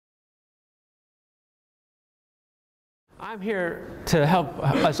I'm here to help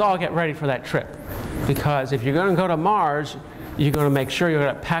us all get ready for that trip, because if you're going to go to Mars, you're going to make sure you're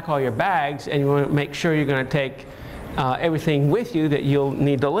going to pack all your bags, and you want to make sure you're going to take everything with you that you'll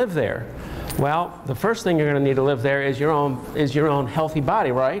need to live there. Well, the first thing you're going to need to live there is your own healthy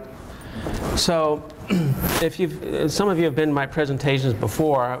body, right? So if some of you have been in my presentations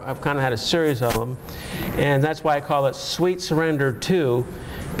before, I've kind of had a series of them, and that's why I call it Sweet Surrender 2,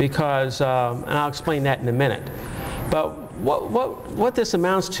 because, and I'll explain that in a minute. But what this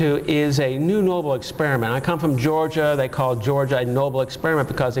amounts to is a new noble experiment. I come from Georgia. They call Georgia a noble experiment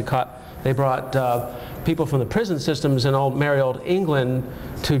because they brought people from the prison systems in merry old England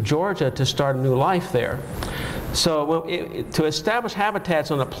to Georgia to start a new life there. So to establish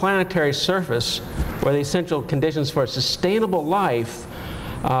habitats on a planetary surface where the essential conditions for a sustainable life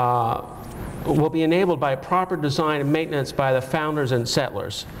will be enabled by proper design and maintenance by the founders and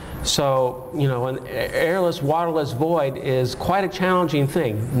settlers. So, you know, an airless, waterless void is quite a challenging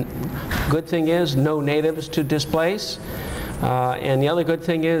thing. Good thing is no natives to displace, and the other good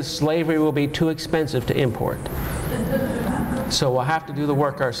thing is slavery will be too expensive to import. So we'll have to do the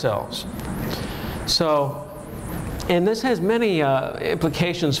work ourselves. So, and this has many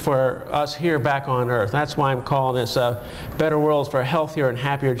implications for us here back on Earth. That's why I'm calling this Better Worlds for Healthier and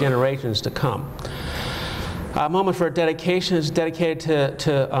Happier Generations to Come. A moment for dedication is dedicated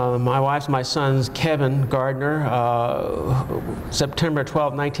to my son's Kevin Gardiner, September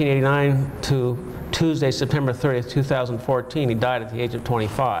 12, 1989 to Tuesday, September 30th, 2014. He died at the age of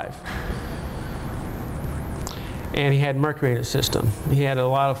 25. And he had mercury in his system. He had a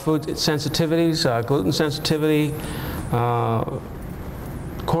lot of food sensitivities, gluten sensitivity,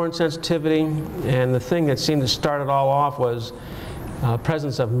 corn sensitivity, and the thing that seemed to start it all off was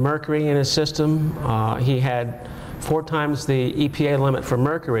presence of mercury in his system. He had 4 times the EPA limit for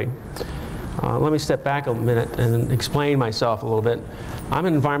mercury. Let me step back a minute and explain myself a little bit. I'm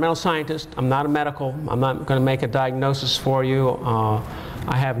an environmental scientist. I'm not a medical. I'm not going to make a diagnosis for you.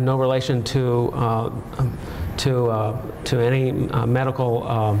 I have no relation to any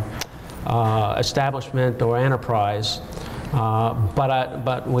medical establishment or enterprise.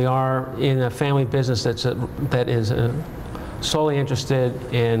 But we are in a family business that is solely interested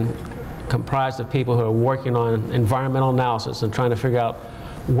in, comprised of people who are working on environmental analysis and trying to figure out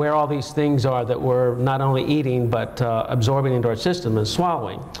where all these things are that we're not only eating but absorbing into our system and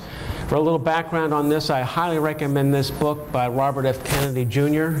swallowing. For a little background on this, I highly recommend this book by Robert F. Kennedy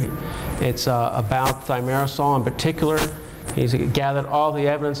Jr. It's about thimerosal in particular. He's gathered all the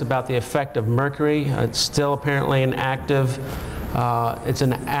evidence about the effect of mercury. It's still apparently an active it's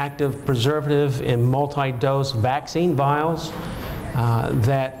an active preservative in multi-dose vaccine vials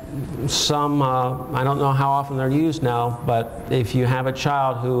that some, I don't know how often they're used now, but if you have a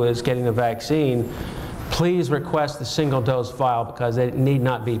child who is getting the vaccine, please request the single-dose vial because it need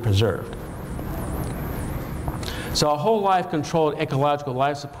not be preserved. So a whole life-controlled ecological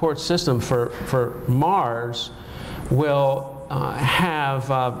life support system for Mars will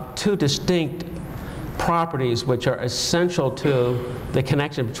have 2 distinct properties which are essential to the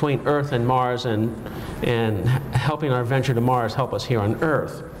connection between Earth and Mars and helping our venture to Mars help us here on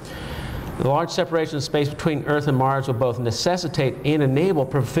Earth. The large separation of space between Earth and Mars will both necessitate and enable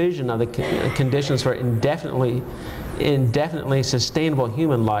provision of the conditions for indefinitely sustainable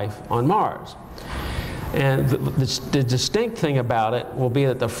human life on Mars. And the distinct thing about it will be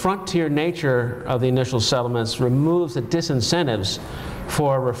that the frontier nature of the initial settlements removes the disincentives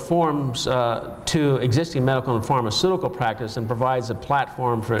for reforms to existing medical and pharmaceutical practice and provides a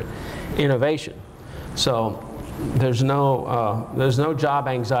platform for innovation. So there's no job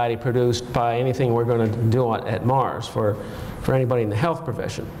anxiety produced by anything we're going to do at Mars for anybody in the health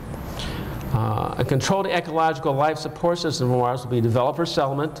profession. A controlled ecological life support system on Mars will be developed for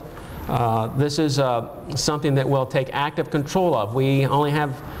settlement. This is something that we'll take active control of. We only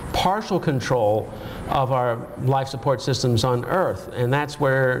have partial control of our life support systems on Earth, and that's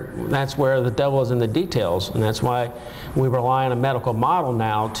where the devil is in the details, and that's why we rely on a medical model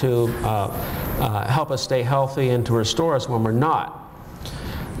now to help us stay healthy and to restore us when we're not.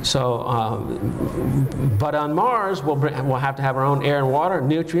 So, but on Mars, we'll have to have our own air and water,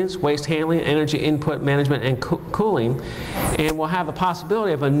 nutrients, waste handling, energy input management, and cooling, and we'll have the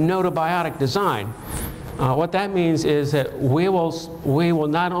possibility of a notobiotic design. What that means is that we will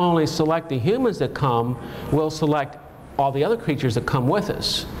not only select the humans that come, we'll select all the other creatures that come with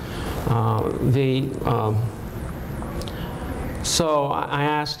us. So I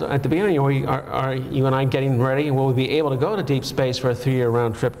asked at the beginning, are you and I getting ready? Will we be able to go to deep space for a 3-year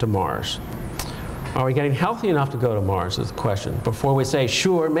round trip to Mars? Are we getting healthy enough to go to Mars is the question. Before we say,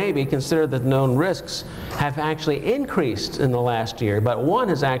 sure, maybe, consider that known risks have actually increased in the last year, but one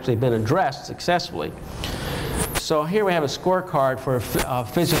has actually been addressed successfully. So here we have a scorecard for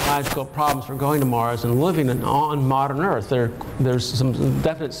physiological problems for going to Mars and living on modern Earth. There's some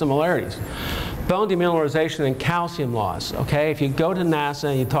definite similarities. Bone demineralization and calcium loss. Okay, if you go to NASA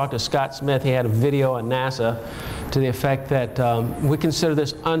and you talk to Scott Smith, he had a video on NASA to the effect that we consider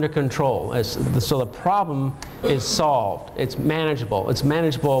this under control. So the problem is solved. It's manageable. It's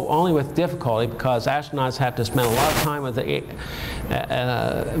manageable only with difficulty because astronauts have to spend a lot of time with the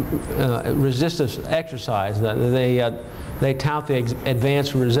resistive exercise. They tout the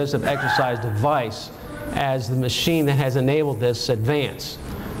advanced resistive exercise device as the machine that has enabled this advance.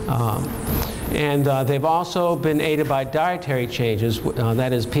 And they've also been aided by dietary changes,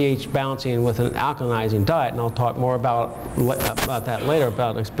 that is pH balancing with an alkalinizing diet, and I'll talk more about that later,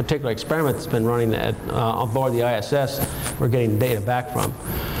 about a particular experiment that's been running on board the ISS we're getting data back from.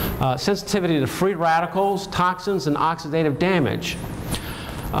 Sensitivity to free radicals, toxins, and oxidative damage.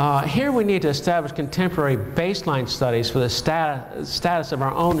 Here we need to establish contemporary baseline studies for the status of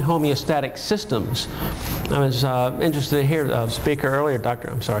our own homeostatic systems. I was interested to hear the speaker earlier,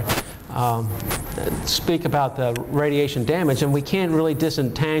 speak about the radiation damage, and we can't really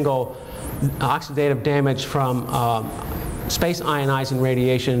disentangle oxidative damage from space ionizing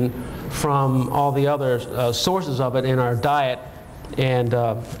radiation from all the other sources of it in our diet and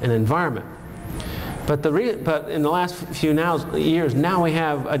environment. But in the last few years, now we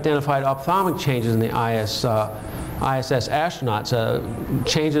have identified ophthalmic changes in the ISS astronauts,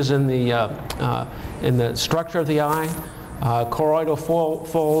 changes in the structure of the eye, choroidal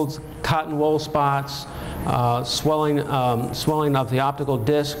folds, cotton wool spots, swelling of the optical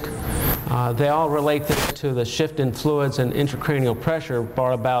disc. They all relate to the shift in fluids and intracranial pressure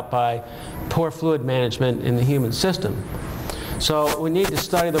brought about by poor fluid management in the human system. So we need to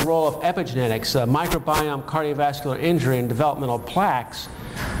study the role of epigenetics, microbiome, cardiovascular injury, and developmental plaques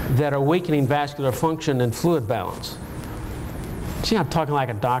that are weakening vascular function and fluid balance. See, I'm talking like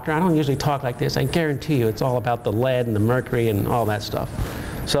a doctor. I don't usually talk like this. I guarantee you it's all about the lead and the mercury and all that stuff.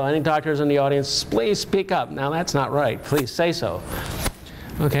 So any doctors in the audience, please speak up. Now that's not right. Please say so.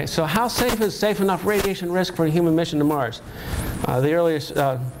 Okay, so how safe is safe enough radiation risk for a human mission to Mars? The earliest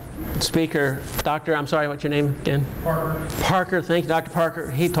speaker, Doctor, I'm sorry, what's your name again? Parker. Parker, thank you, Dr. Parker.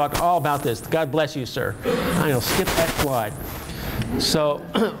 He talked all about this. God bless you, sir. I'll skip that slide. So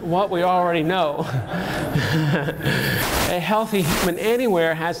what we already know, a healthy human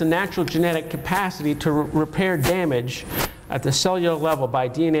anywhere has the natural genetic capacity to repair damage at the cellular level by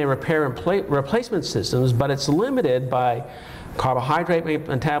DNA repair and replacement systems, but it's limited by carbohydrate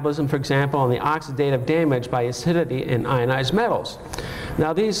metabolism, for example, and the oxidative damage by acidity and ionized metals.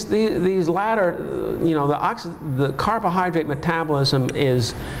 Now these latter, the carbohydrate metabolism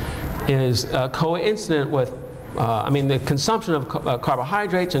is coincident with the consumption of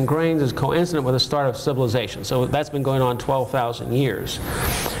carbohydrates and grains is coincident with the start of civilization. So that's been going on 12,000 years.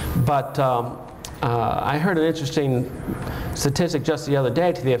 But I heard an interesting statistic just the other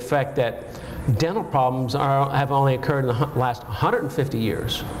day to the effect that dental problems have only occurred in the last 150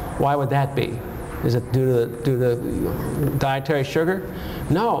 years. Why would that be? Is it due to dietary sugar?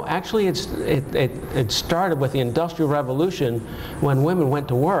 No, actually it started with the Industrial Revolution when women went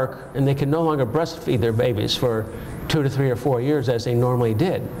to work and they could no longer breastfeed their babies for 2 to 3 or 4 years as they normally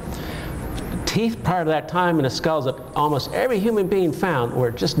did. Teeth prior to that time in the skulls of almost every human being found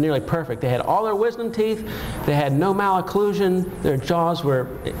were just nearly perfect. They had all their wisdom teeth, they had no malocclusion, their jaws were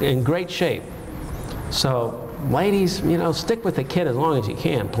in great shape. So ladies, stick with the kid as long as you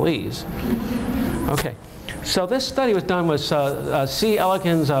can, please. Okay, so this study was done with C.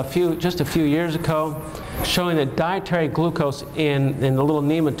 elegans just a few years ago, showing that dietary glucose in the little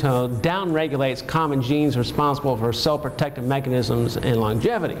nematode downregulates common genes responsible for cell protective mechanisms and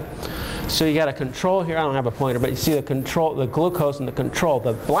longevity. So you got a control here. I don't have a pointer, but you see the glucose and the control.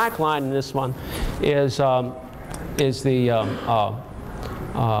 The black line in this one is the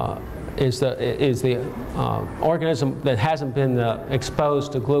organism that hasn't been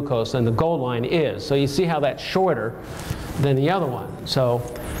exposed to glucose, and the gold line is. So you see how that's shorter than the other one. So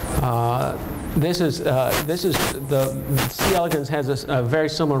this is the C. elegans has a very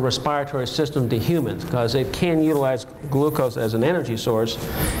similar respiratory system to humans because it can utilize glucose as an energy source,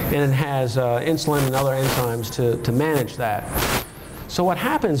 and it has insulin and other enzymes to manage that. So what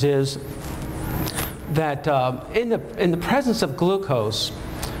happens is that in the presence of glucose,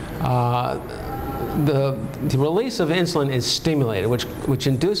 the release of insulin is stimulated, which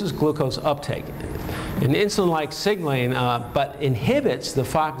induces glucose uptake. And insulin-like signaling, but inhibits the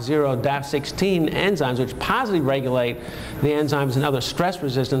FOX0 DAF16 enzymes, which positively regulate the enzymes and other stress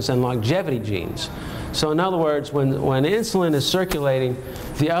resistance and longevity genes. So in other words, when insulin is circulating,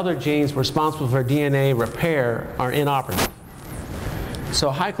 the other genes responsible for DNA repair are inoperative. So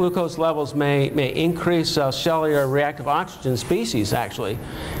high glucose levels may increase cellular reactive oxygen species, actually.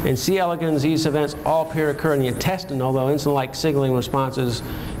 In C. elegans, these events all appear to occur in the intestine, although insulin-like signaling responses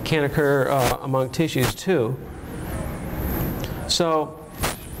can occur among tissues too. So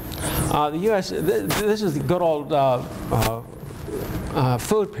the U.S., this is the good old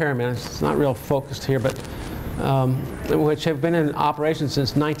food pyramid. It's not real focused here, but which have been in operation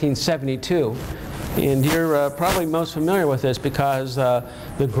since 1972. And you're probably most familiar with this because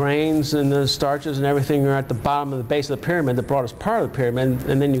the grains and the starches and everything are at the bottom of the base of the pyramid, the broadest part of the pyramid.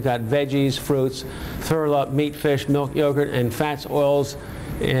 And then you've got veggies, fruits, third up meat, fish, milk, yogurt, and fats, oils,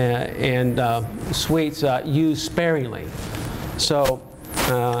 and sweets used sparingly. So,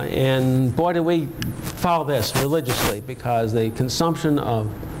 and boy, do we follow this religiously, because the consumption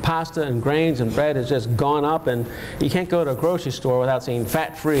of pasta and grains and bread has just gone up, and you can't go to a grocery store without seeing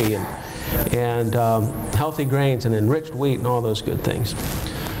fat-free and healthy grains and enriched wheat and all those good things.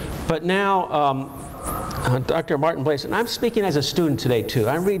 But now, Dr. Martin Blaser, and I'm speaking as a student today too.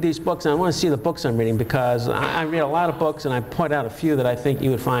 I read these books and I want to see the books I'm reading, because I read a lot of books and I point out a few that I think you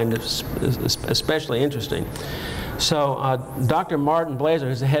would find especially interesting. So Dr. Martin Blaser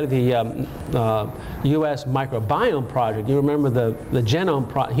is the head of the U.S. Microbiome Project. You remember the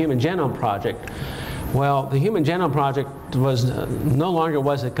Human Genome Project. Well, the Human Genome Project was no longer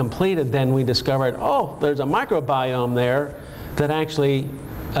was it completed, then we discovered, oh, there's a microbiome there that actually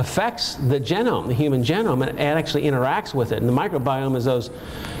affects the genome, the human genome, and it actually interacts with it. And the microbiome is those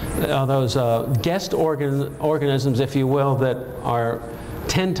guest organisms, if you will, that are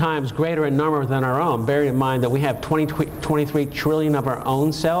 10 times greater in number than our own. Bear in mind that we have 23 trillion of our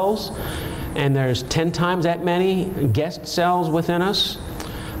own cells, and there's 10 times that many guest cells within us.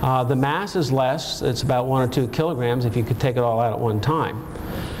 The mass is less. It's about 1 or 2 kilograms if you could take it all out at one time.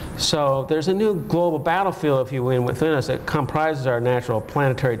 So there's a new global battlefield, if you will, within us that comprises our natural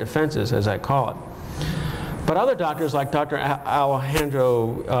planetary defenses, as I call it. But other doctors, like Dr.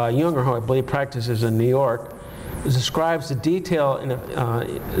 Alejandro Junger, who I believe practices in New York, describes the detailed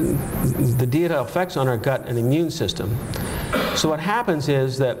effects on our gut and immune system. So what happens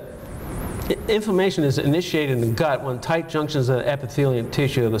is that inflammation is initiated in the gut when tight junctions of the epithelial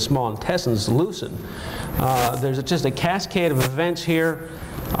tissue of the small intestines loosen. There's just a cascade of events here.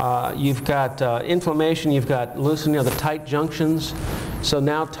 You've got inflammation, you've got loosening of the tight junctions. So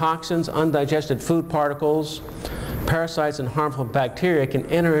now toxins, undigested food particles, parasites, and harmful bacteria can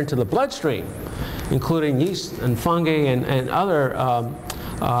enter into the bloodstream, including yeast and fungi and other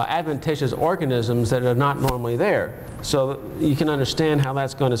adventitious organisms that are not normally there. So you can understand how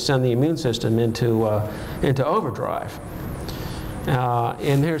that's going to send the immune system into overdrive.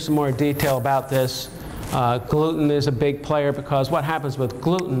 And here's some more detail about this. Gluten is a big player, because what happens with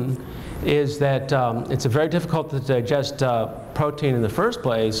gluten is that it's very difficult to digest protein in the first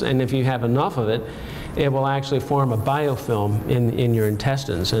place, and if you have enough of it, it will actually form a biofilm in your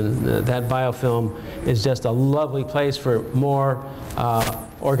intestines, and that biofilm is just a lovely place for more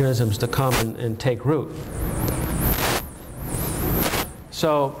organisms to come and take root.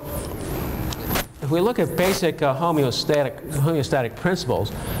 So if we look at basic homeostatic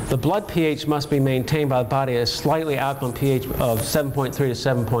principles, the blood pH must be maintained by the body at a slightly alkaline pH of 7.3 to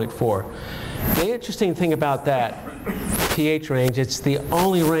 7.4. The interesting thing about that pH range, it's the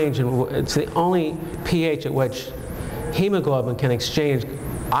only range, it's the only pH at which hemoglobin can exchange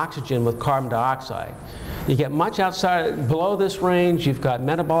oxygen with carbon dioxide. You get much outside, below this range, you've got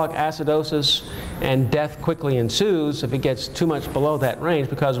metabolic acidosis, and death quickly ensues if it gets too much below that range,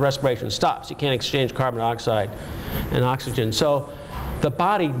 because respiration stops. You can't exchange carbon dioxide and oxygen. So the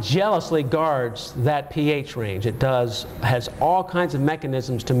body jealously guards that pH range. It has all kinds of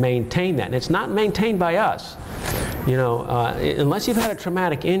mechanisms to maintain that. And it's not maintained by us. You know, unless you've had a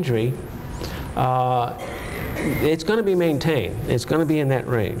traumatic injury, it's going to be maintained. It's going to be in that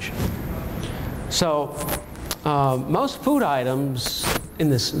range. So most food items in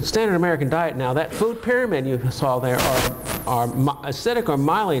the standard American diet now, that food pyramid you saw there are acidic or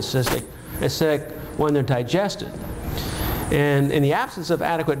mildly acidic when they're digested. And in the absence of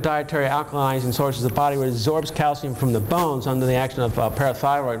adequate dietary alkalizing sources, the body resorbs calcium from the bones under the action of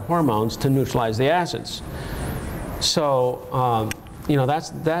parathyroid hormones to neutralize the acids. So you know, that's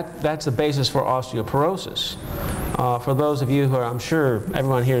the basis for osteoporosis. For those of you who are, I'm sure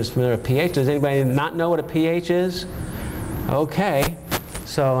everyone here is familiar with pH. Does anybody not know what a pH is? Okay.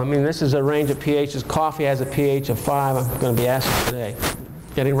 So, I mean, this is a range of pHs. Coffee has a pH of 5. I'm going to be acid today,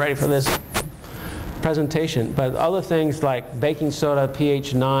 getting ready for this presentation. But other things like baking soda,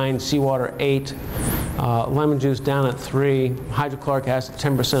 pH 9, seawater 8, lemon juice down at 3, hydrochloric acid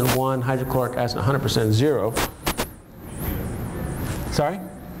 10% 1, hydrochloric acid 100% 0. Sorry?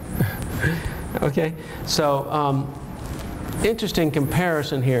 Okay. So, interesting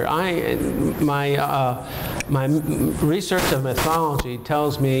comparison here. My research of mythology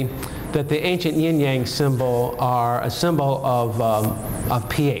tells me that the ancient yin-yang symbol are a symbol of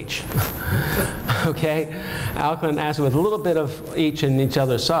pH. Okay? Alkaline acid with a little bit of each in each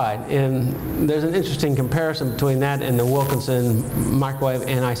other side. And there's an interesting comparison between that and the Wilkinson microwave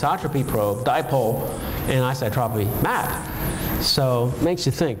anisotropy probe, dipole anisotropy map. So, makes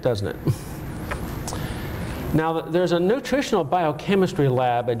you think, doesn't it? Now, there's a nutritional biochemistry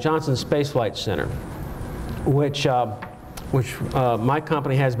lab at Johnson Space Flight Center, which my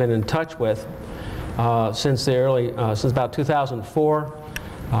company has been in touch with since about 2004.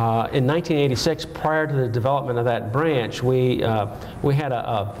 In 1986, prior to the development of that branch, we had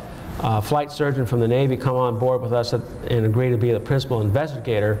a flight surgeon from the Navy come on board with us and agree to be the principal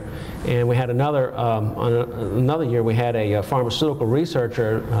investigator. And we had another year, we had a pharmaceutical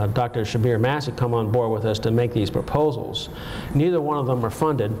researcher, Dr. Shabir Massey, come on board with us to make these proposals. Neither one of them were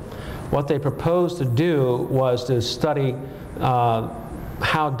funded. What they proposed to do was to study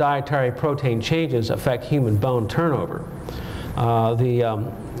how dietary protein changes affect human bone turnover.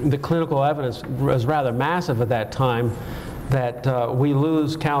 The clinical evidence was rather massive at that time that we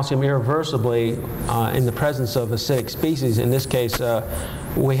lose calcium irreversibly in the presence of acidic species. In this case,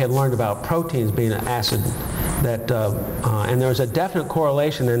 we had learned about proteins being an acid, and there was a definite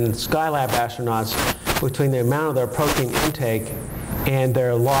correlation in Skylab astronauts between the amount of their protein intake and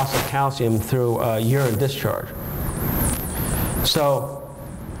their loss of calcium through urine discharge. So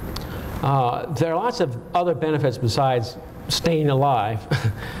there are lots of other benefits besides staying alive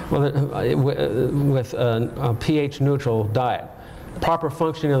with a pH neutral diet. Proper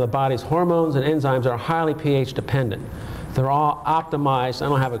functioning of the body's hormones and enzymes are highly pH dependent. They're all optimized. I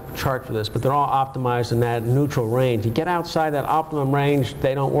don't have a chart for this, but they're all optimized in that neutral range. You get outside that optimum range,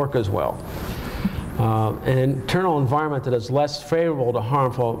 they don't work as well. An internal environment that is less favorable to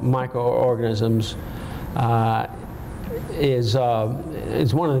harmful microorganisms is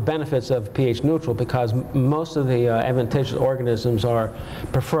one of the benefits of pH neutral, because most of the adventitious organisms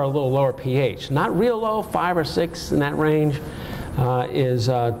prefer a little lower pH. Not real low, 5 or 6 in that range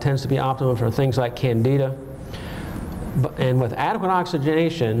tends to be optimum for things like Candida. And with adequate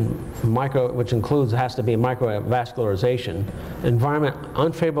oxygenation, which has to be microvascularization, environment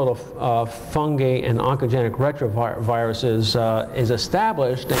unfavorable to fungi and oncogenic retroviruses is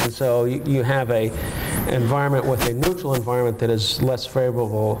established, and so you have an environment with a neutral environment that is less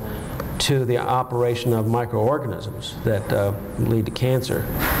favorable to the operation of microorganisms that lead to cancer.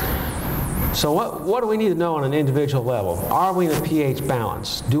 So what do we need to know on an individual level? Are we in a pH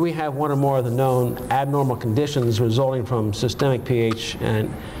balance? Do we have one or more of the known abnormal conditions resulting from systemic pH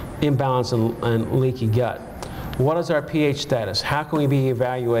and imbalance and leaky gut? What is our pH status? How can we be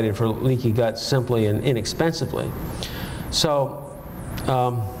evaluated for leaky gut simply and inexpensively? So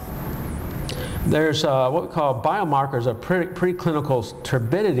there's what we call biomarkers of preclinical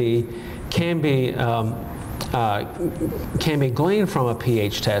turbidity can be gleaned from a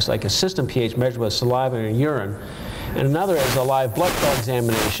pH test, like a system pH measured with saliva and urine. And another is a live blood cell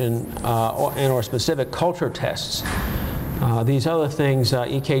examination or specific culture tests. These other things,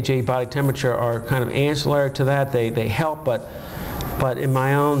 EKG, body temperature, are kind of ancillary to that. They help, but in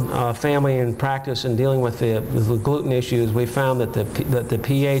my own family and practice in dealing with the gluten issues, we found that the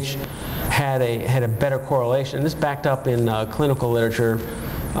pH had a better correlation. And this backed up in clinical literature.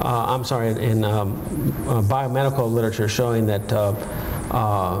 In biomedical literature showing that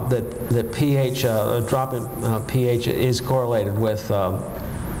pH, a drop in pH is correlated with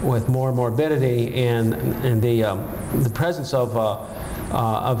more morbidity, and the presence of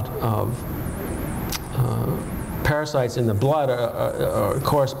parasites in the blood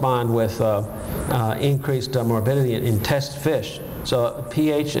correspond with increased morbidity in test fish. So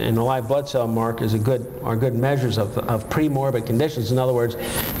pH and the live blood cell mark are good measures of pre-morbid conditions. In other words,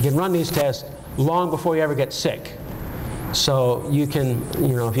 you can run these tests long before you ever get sick. So you can,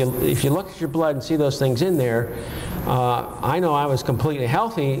 if you look at your blood and see those things in there, I know I was completely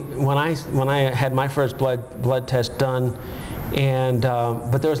healthy when I had my first blood test done, and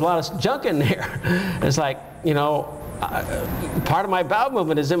but there was a lot of junk in there. It's like, part of my bowel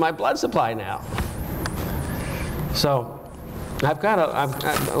movement is in my blood supply now. So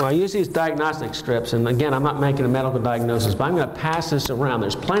I use these diagnostic strips, and again, I'm not making a medical diagnosis, but I'm going to pass this around.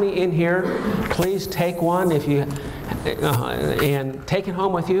 There's plenty in here. Please take one if you, and take it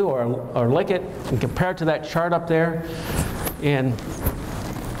home with you, or lick it and compare it to that chart up there, and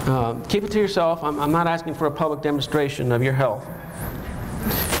keep it to yourself. I'm not asking for a public demonstration of your health.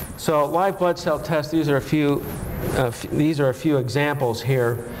 So, live blood cell tests. These are a few. These are a few examples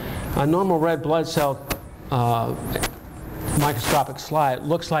here. A normal red blood cell microscopic slide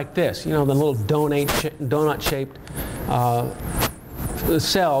looks like this. You know, the little donut-shaped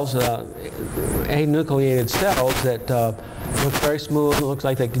cells, anucleated cells that look very smooth. It looks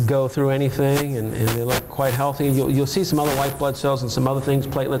like they could go through anything, and they look quite healthy. You'll see some other white blood cells and some other things,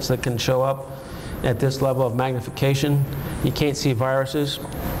 platelets, that can show up at this level of magnification. You can't see viruses.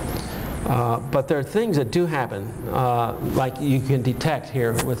 But there are things that do happen, like you can detect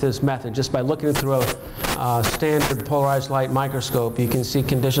here with this method. Just by looking through a standard polarized light microscope, you can see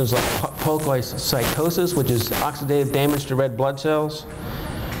conditions like polycytosis, which is oxidative damage to red blood cells.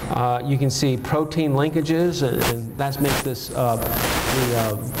 You can see protein linkages, and that makes the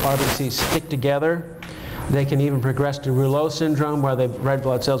RBCs stick together. They can even progress to Rouleau syndrome, where the red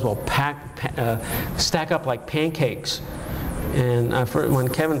blood cells will stack up like pancakes. And when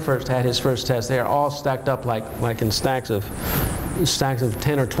Kevin first had his first test, they are all stacked up like in stacks of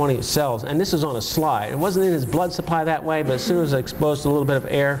 10 or 20 cells. And this is on a slide. It wasn't in his blood supply that way, but as soon as exposed to a little bit of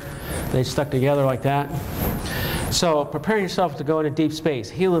air, they stuck together like that. So prepare yourself to go into deep space.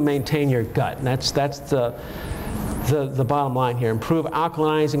 Heal and maintain your gut. And that's the bottom line here. Improve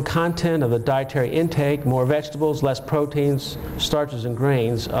alkalinizing content of the dietary intake, more vegetables, less proteins, starches, and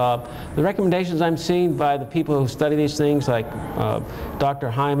grains. The recommendations I'm seeing by the people who study these things, like Dr.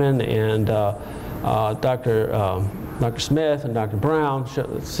 Hyman and Dr. Smith and Dr. Brown,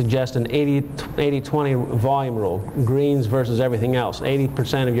 suggest an 80-20 volume rule, greens versus everything else.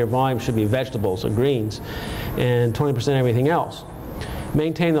 80% of your volume should be vegetables or greens, and 20% everything else.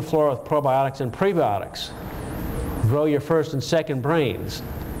 Maintain the flora with probiotics and prebiotics. Grow your first and second brains.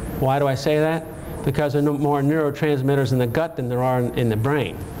 Why do I say that? Because there are more neurotransmitters in the gut than there are in the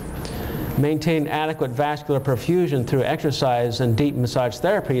brain. Maintain adequate vascular perfusion through exercise, and deep massage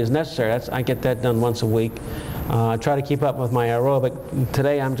therapy is necessary. I get that done once a week. I try to keep up with my aerobic.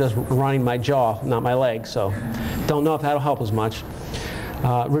 Today I'm just running my jaw, not my legs, so don't know if that'll help as much.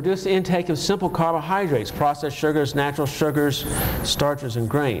 Reduce the intake of simple carbohydrates, processed sugars, natural sugars, starches, and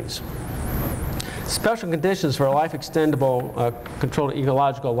grains. Special conditions for life-extendable controlled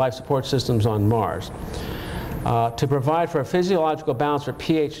ecological life support systems on Mars. To provide for a physiological balance for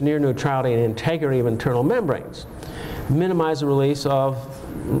pH near neutrality and integrity of internal membranes. Minimize the release of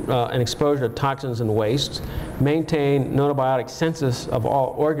and exposure to toxins and wastes. Maintain notobiotic census of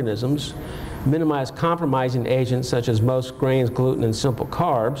all organisms. Minimize compromising agents such as most grains, gluten, and simple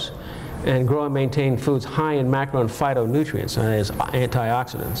carbs. And grow and maintain foods high in macro and phytonutrients, that is,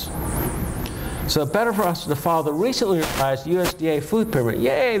 antioxidants. So better for us to follow the recently revised USDA food pyramid.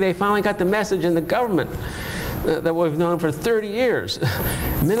 Yay, they finally got the message in the government that we've known for 30 years.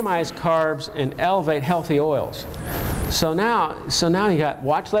 Minimize carbs and elevate healthy oils. So now you got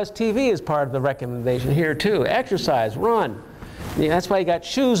watch less TV as part of the recommendation here too. Exercise, run. Yeah, that's why you got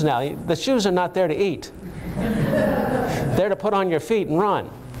shoes now. The shoes are not there to eat. They're to put on your feet and run,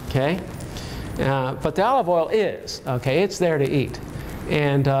 okay? But the olive oil is, okay? It's there to eat.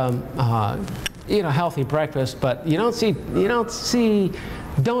 And eat a healthy breakfast, but you don't see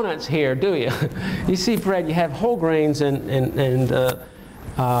donuts here, do you? You see bread. You have whole grains, and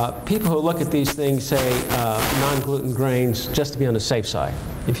people who look at these things say non-gluten grains just to be on the safe side.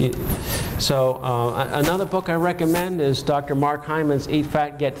 Another book I recommend is Dr. Mark Hyman's Eat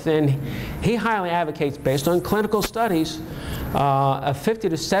Fat, Get Thin. He highly advocates, based on clinical studies, a 50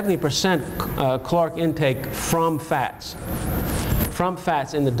 to 70% caloric intake from fats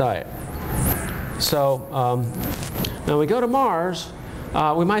in the diet. So when we go to Mars,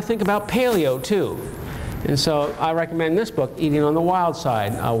 we might think about paleo too. And so I recommend this book, Eating on the Wild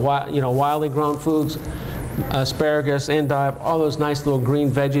Side. Wildly grown foods, asparagus, endive, all those nice little green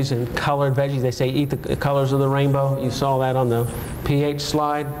veggies and colored veggies. They say eat the colors of the rainbow. You saw that on the pH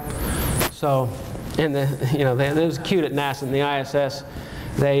slide. So, and it was cute at NASA and the ISS.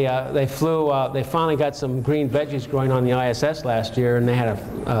 They finally got some green veggies growing on the ISS last year, and they had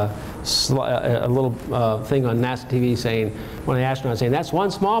a little thing on NASA TV saying, one of the astronauts saying, "That's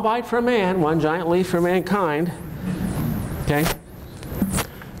one small bite for man, one giant leap for mankind." Okay?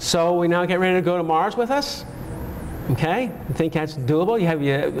 So we now get ready to go to Mars with us? Okay? You think that's doable?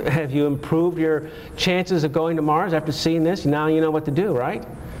 Have you improved your chances of going to Mars after seeing this? Now you know what to do, right?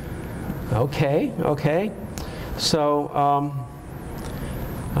 Okay, okay. So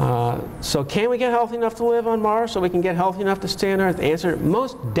So can we get healthy enough to live on Mars so we can get healthy enough to stay on Earth? The answer,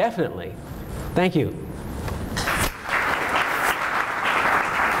 most definitely. Thank you.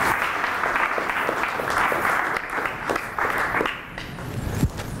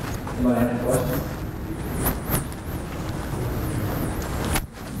 Anybody have a question?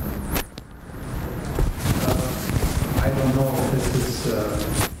 I don't know if this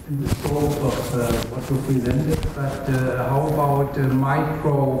is in the scope of what you presented, but how about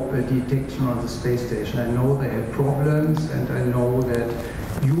microbe detection on the space station? I know they have problems, and I know that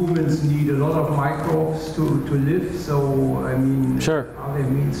humans need a lot of microbes to live, so I mean, sure. Are there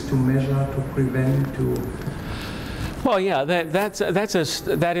means to measure, to prevent, to... Well, yeah,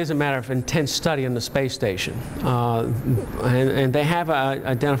 that is a matter of intense study on the space station, and they have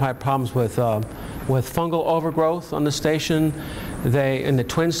identified problems with fungal overgrowth on the station. In the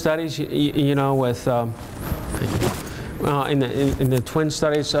twin studies, you know, with in the twin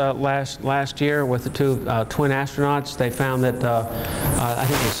studies last year with the two twin astronauts, they found that I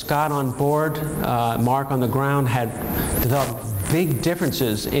think it was Scott on board, Mark on the ground, had developed big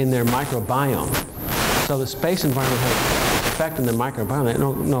differences in their microbiome. So the space environment has an effect on the microbiome. They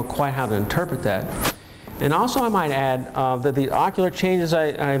don't know quite how to interpret that. And also I might add that the ocular changes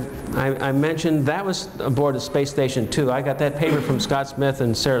I mentioned, that was aboard the space station too. I got that paper from Scott Smith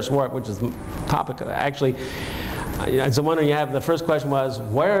and Sarah Swart, which is the topic. Actually, it's the one you have. The first question was,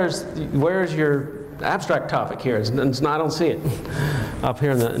 where's your abstract topic here? I don't see it up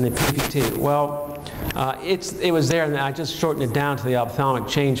here in the PPT. Well, it was there, and I just shortened it down to the ophthalmic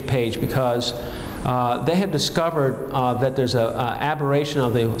change page because they have discovered that there's an aberration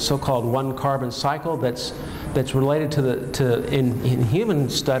of the so-called one-carbon cycle that's related to in human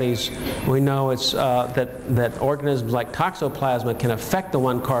studies. We know it's that organisms like toxoplasma can affect the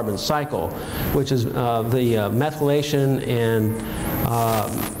one-carbon cycle, which is the methylation and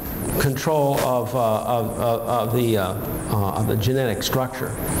control of the genetic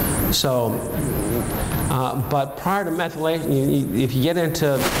structure. So. But prior to methylation, if you get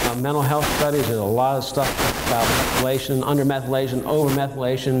into mental health studies, there's a lot of stuff about methylation, under-methylation,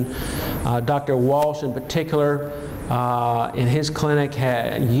 over-methylation. Dr. Walsh in particular, in his clinic,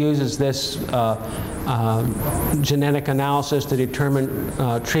 uses this genetic analysis to determine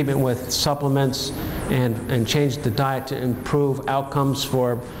treatment with supplements and change the diet to improve outcomes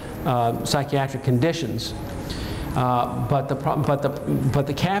for psychiatric conditions. But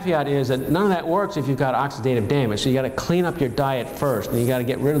the caveat is that none of that works if you've got oxidative damage. So you got to clean up your diet first, and you got to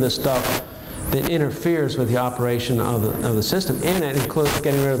get rid of the stuff that interferes with the operation of the system, and it includes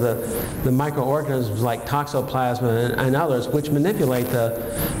getting rid of the microorganisms like toxoplasma and others, which manipulate the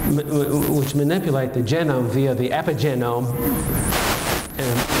genome via the epigenome and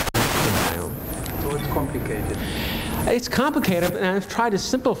the biome. So it's complicated. It's complicated, and I've tried to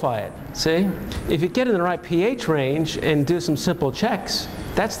simplify it. See, if you get in the right pH range and do some simple checks,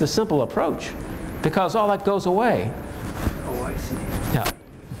 that's the simple approach, because all that goes away. Oh, I see. Yeah.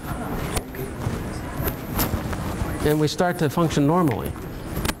 And we start to function normally.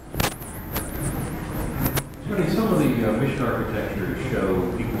 Tony, some of the mission architectures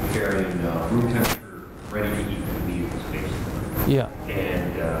show people carrying room temperature, ready-to-eat meals, basically. Yeah.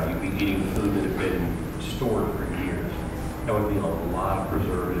 And you'd be eating food that had been stored for years. That would mean a lot of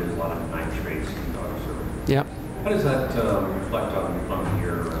preservatives, a lot of nitrates, and syrup. Yep. How does that reflect on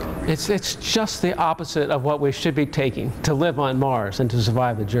your? It's just the opposite of what we should be taking to live on Mars and to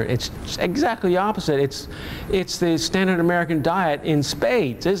survive the journey. It's exactly the opposite. It's the standard American diet in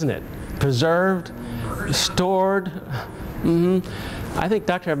spades, isn't it? Preserved, stored. Mm-hmm. I think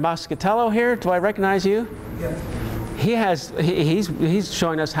Dr. Moscatello here. Do I recognize you? Yes. He's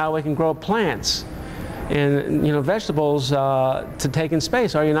showing us how we can grow plants and vegetables to take in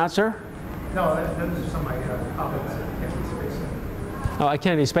space. Are you not, sir? No, that is some of my colleagues at Kennedy Space Center. Oh, at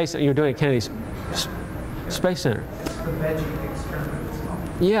Kennedy Space Center. You're doing it at Kennedy Space Center. It's the veggie experiments.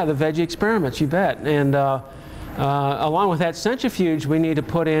 Yeah, the veggie experiments, you bet. And along with that centrifuge, we need to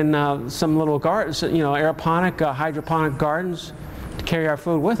put in some little gardens, aeroponic, hydroponic gardens to carry our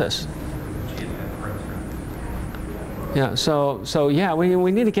food with us. Yeah, so yeah,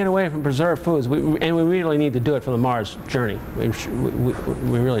 we need to get away from preserved foods, and we really need to do it for the Mars journey. We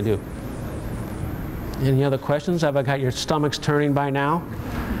really do. Any other questions? Have I got your stomachs turning by now?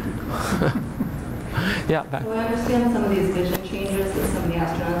 Yeah. Back. So I understand some of these vision changes that some of the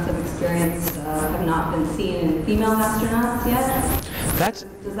astronauts have experienced have not been seen in female astronauts yet.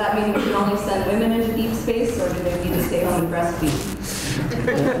 Does that mean we can only send women into deep space, or do they need to stay home and breastfeed?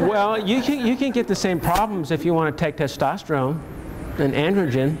 Well, you can get the same problems if you want to take testosterone and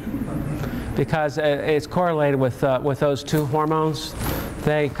androgen, because it's correlated with those two hormones,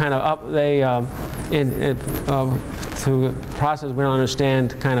 they kind of through the process we don't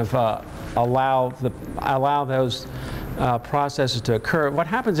understand, kind of allow those processes to occur. What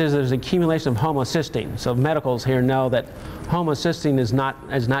happens is there's accumulation of homocysteine. So medicals here know that homocysteine is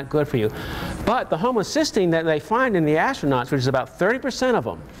not good for you. But the homocysteine that they find in the astronauts, which is about 30% of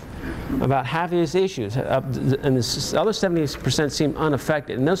them, about half of these issues, and the other 70% seem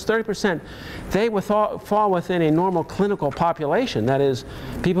unaffected. And those 30%, they fall within a normal clinical population. That is,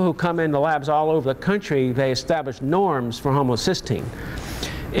 people who come into labs all over the country, they establish norms for homocysteine.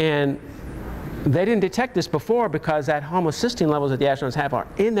 And they didn't detect this before because that homocysteine levels that the astronauts have are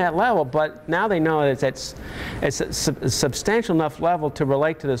in that level, but now they know that it's a substantial enough level to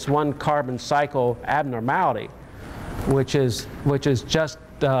relate to this one carbon cycle abnormality, which is just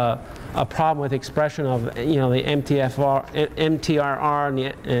a problem with expression of the MTRR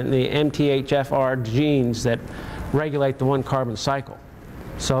and the MTHFR genes that regulate the one carbon cycle.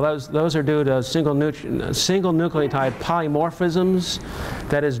 So those are due to single nucleotide polymorphisms,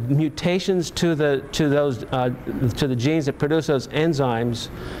 that is mutations to the genes that produce those enzymes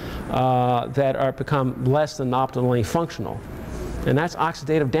that are become less than optimally functional, and that's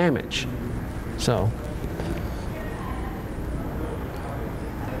oxidative damage. So.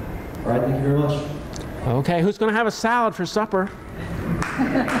 All right, thank you very much. Okay, who's going to have a salad for supper?